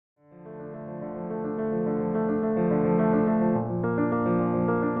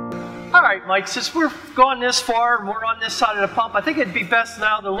All right, Mike, since we've gone this far and we're on this side of the pump, I think it'd be best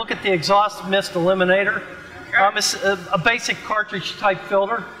now to look at the exhaust mist eliminator. Okay. It's a basic cartridge type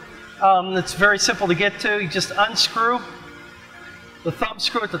filter. It's very simple to get to. You just unscrew the thumb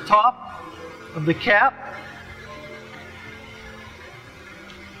screw at the top of the cap.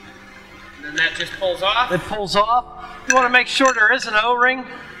 And then that just pulls off? It pulls off. You want to make sure there is an O-ring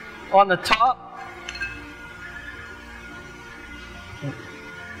on the top.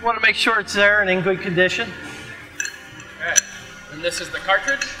 You want to make sure it's there and in good condition. Okay. And this is the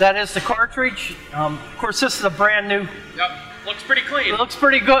cartridge? That is the cartridge. Of course, this is a brand new. Yep. Looks pretty clean. It looks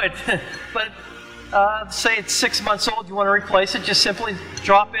pretty good. But say it's 6 months old, you want to replace it, just simply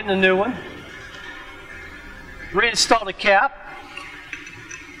drop in the new one. Reinstall the cap.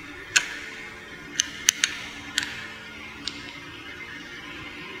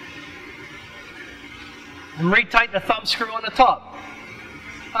 And retighten the thumb screw on the top.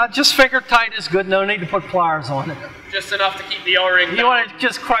 Just finger tight is good, no need to put pliers on it. Just enough to keep the O-ring down. You want to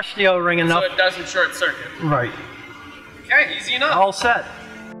just crush the O-ring enough. So it doesn't short circuit. Right. Okay, easy enough. All set.